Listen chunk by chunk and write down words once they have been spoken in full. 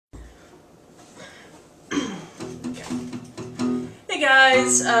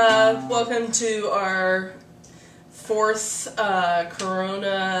guys, welcome to our fourth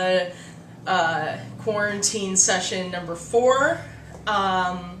Corona quarantine session number 4.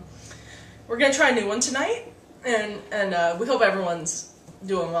 We're gonna try a new one tonight, and we hope everyone's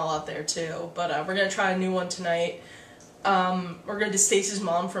doing well out there too. But we're gonna try a new one tonight. We're gonna do Stacy's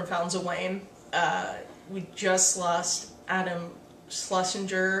mom from Fountains of Wayne. We just lost Adam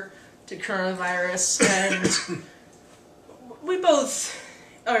Schlesinger to coronavirus, and we both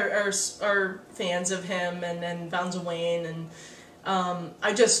are fans of him and Fountains of Wayne, and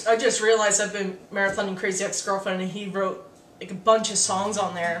I just realized I've been marathoning Crazy Ex-Girlfriend, and he wrote like a bunch of songs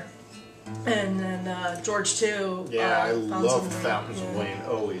on there, and then George too. Yeah, I love Fountains of Wayne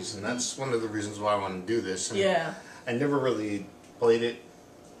always, and that's one of the reasons why I want to do this. And yeah, I never really played it.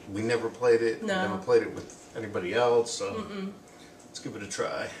 We never played it. No. We never played it with anybody else, so let's give it a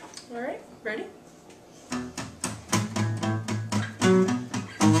try. Alright, ready?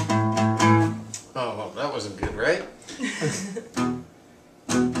 Oh, well, that wasn't good, right?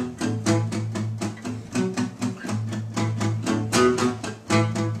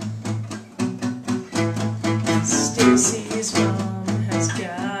 Stacy's mom has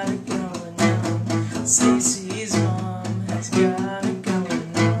got it going on. Stacy's mom has got it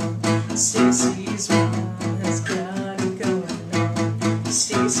going on. Stacy's mom has got it going on.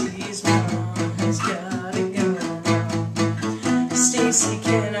 Stacy's